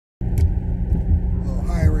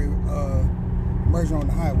version on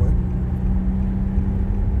the highway.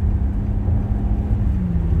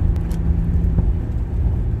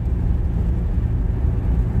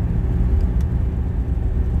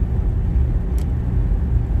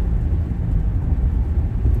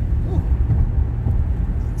 Ooh.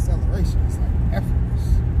 The acceleration is like effortless.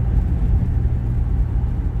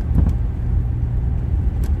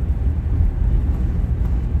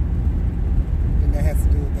 And that has to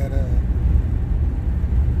do with that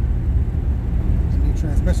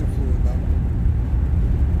transmission fluid though.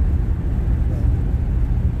 But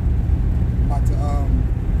I'm about to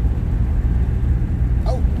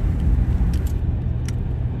oh,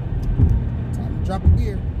 time to drop a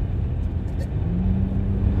gear.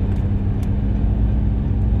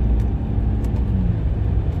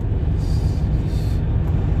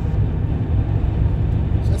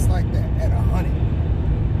 Just like that at 100.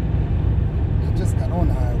 It just got on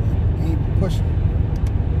the highway. Ain't even pushing.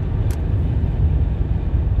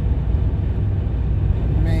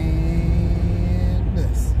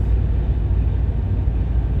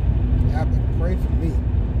 Pray for me.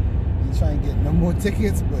 You try and get no more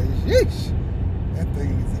tickets, but sheesh, that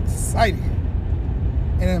thing is exciting.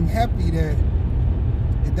 And I'm happy that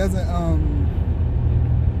it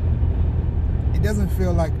doesn't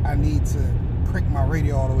feel like I need to crank my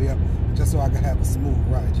radio all the way up just so I can have a smooth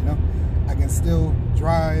ride, you know? I can still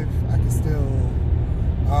drive, I can still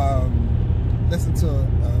listen to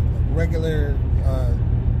a regular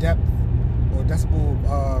depth or decibel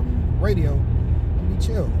radio and be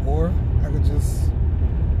chill, or I could just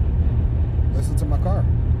listen to my car.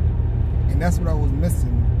 And that's what I was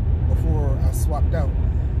missing before I swapped out,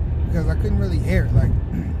 because I couldn't really hear it. Like,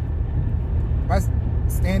 if I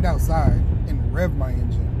stand outside and rev my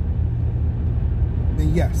engine,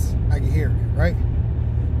 then yes, I can hear it, right?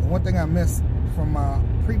 But one thing I missed from my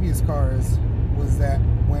previous cars was that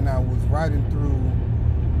when I was riding through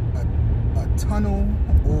a tunnel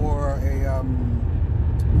or a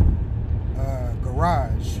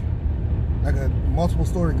garage, like a multiple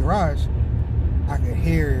story garage, I could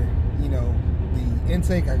hear, you know, the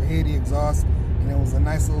intake, I could hear the exhaust, and it was a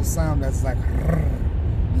nice little sound that's like,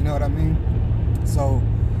 you know what I mean? So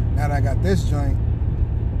now that I got this joint,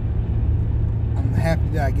 I'm happy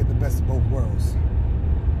that I get the best of both worlds.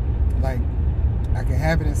 Like, I can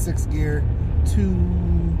have it in 6th gear,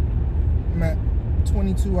 I'm at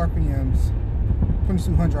 22 RPMs,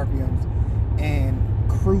 2200 RPMs, and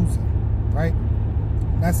cruising, right?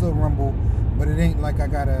 Nice little rumble, but it ain't like I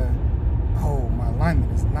gotta, oh, my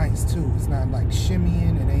alignment is nice too. It's not like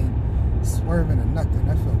shimmying, it ain't swerving or nothing.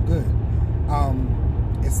 That felt good.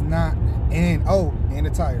 It's not, and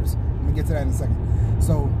the tires. Let me get to that in a second.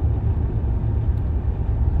 So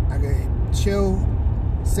I can chill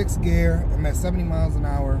 6th gear. I'm at 70 miles an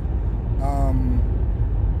hour,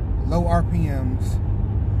 low RPMs.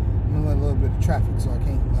 I'm in a little bit of traffic, so I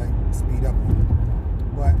can't like speed up on it.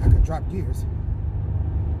 But I could drop gears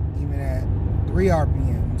even at 3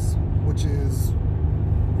 RPMs, which is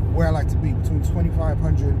where I like to be, between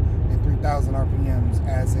 2,500 and 3,000 RPMs,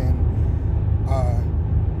 as in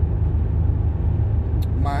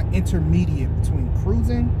my intermediate between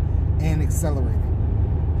cruising and accelerating.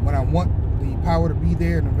 When I want the power to be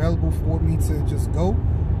there and available for me to just go,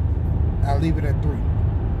 I leave it at 3.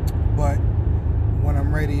 But when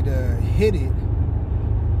I'm ready to hit it,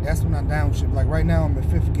 that's when I downshift. Like right now I'm at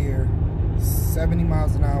 5th gear, 70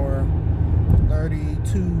 miles an hour,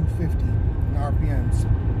 3250 in RPMs,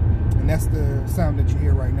 and that's the sound that you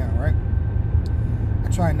hear right now, right? I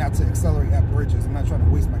try not to accelerate at bridges. I'm not trying to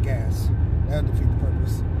waste my gas. That'll defeat the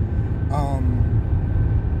purpose.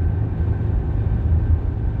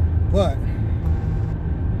 But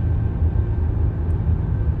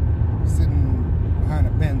sitting behind a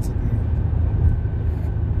Benz up here,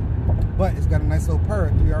 but it's got a nice little purr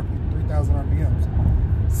at 3,000 RPMs.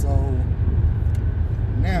 So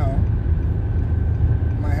now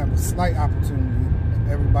I might have a slight opportunity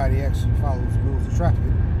if everybody actually follows the rules of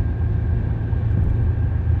traffic.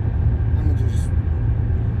 I'm gonna just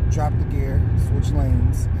drop the gear, switch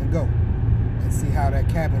lanes, and go, and see how that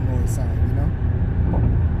cabin noise sounds, you know?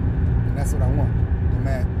 And that's what I want. I'm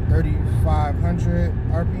at 3,500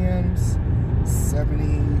 RPMs,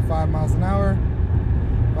 75 miles an hour.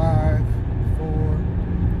 5, 4,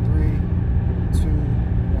 3, 2,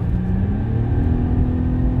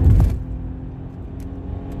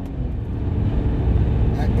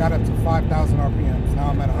 1. I got up to 5,000 RPMs. Now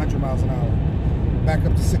I'm at 100 miles an hour. Back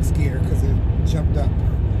up to 6th gear because it jumped up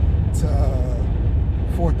to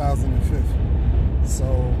 4,005.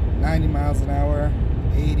 So 90 miles an hour,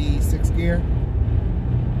 86th gear.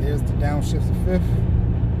 There's the downshift to 5th.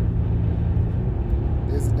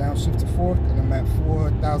 There's the Downshift to 4th, and I'm at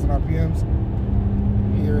 4,000 RPMs.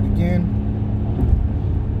 Hear it again.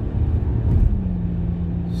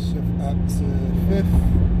 Shift up to 5th,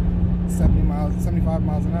 75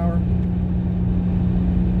 miles an hour.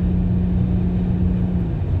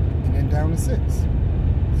 And then down to 6th.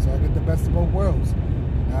 So I get the best of both worlds.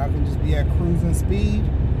 Now I can just be at cruising speed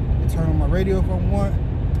and turn on my radio if I want,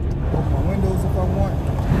 open my windows if I want.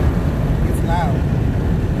 It's loud.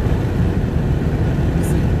 You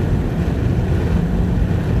see.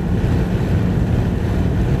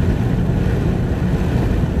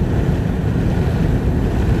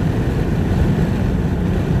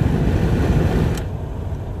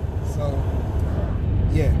 So,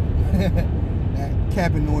 yeah. That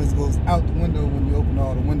cabin noise goes out the window when you open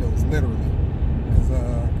all the windows, literally. Because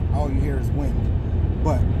all you hear is wind.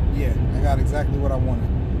 But yeah, I got exactly what I wanted.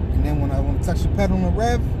 And then when I want to touch the pedal on the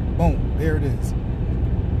rev, boom, there it is.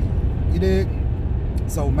 You dig?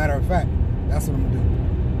 So matter of fact, that's what I'm gonna do.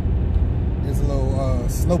 There's a little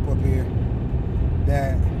slope up here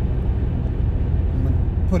that I'm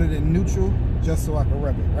gonna put it in neutral just so I can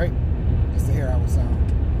rev it, right? Just to hear how it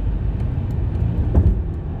sounds.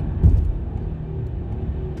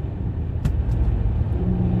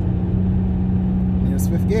 Here's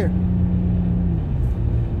 5th gear.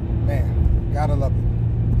 Man, gotta love it.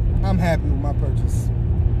 I'm happy with my purchase.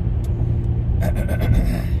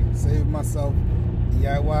 Saved myself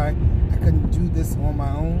DIY. I couldn't do this on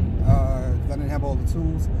my own because I didn't have all the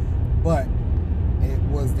tools, but it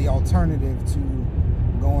was the alternative to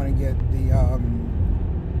going and get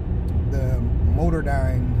the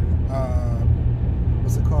Motordyne.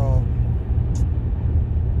 What's it called?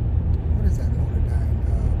 What is that Motordyne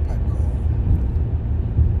pipe called?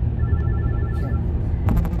 I can't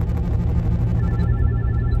remember.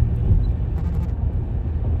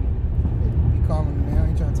 Calling me, I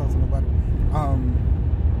ain't trying to talk to nobody.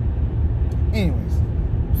 Anyways,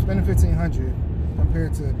 spending $1,500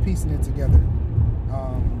 compared to piecing it together.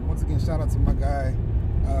 Once again, shout out to my guy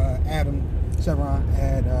Adam Chevron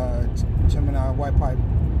at Jemini White Pipe.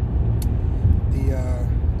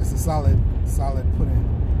 It's a solid put in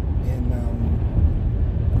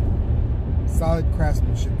solid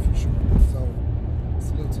craftsmanship for sure. So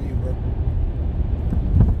salute to you, bro.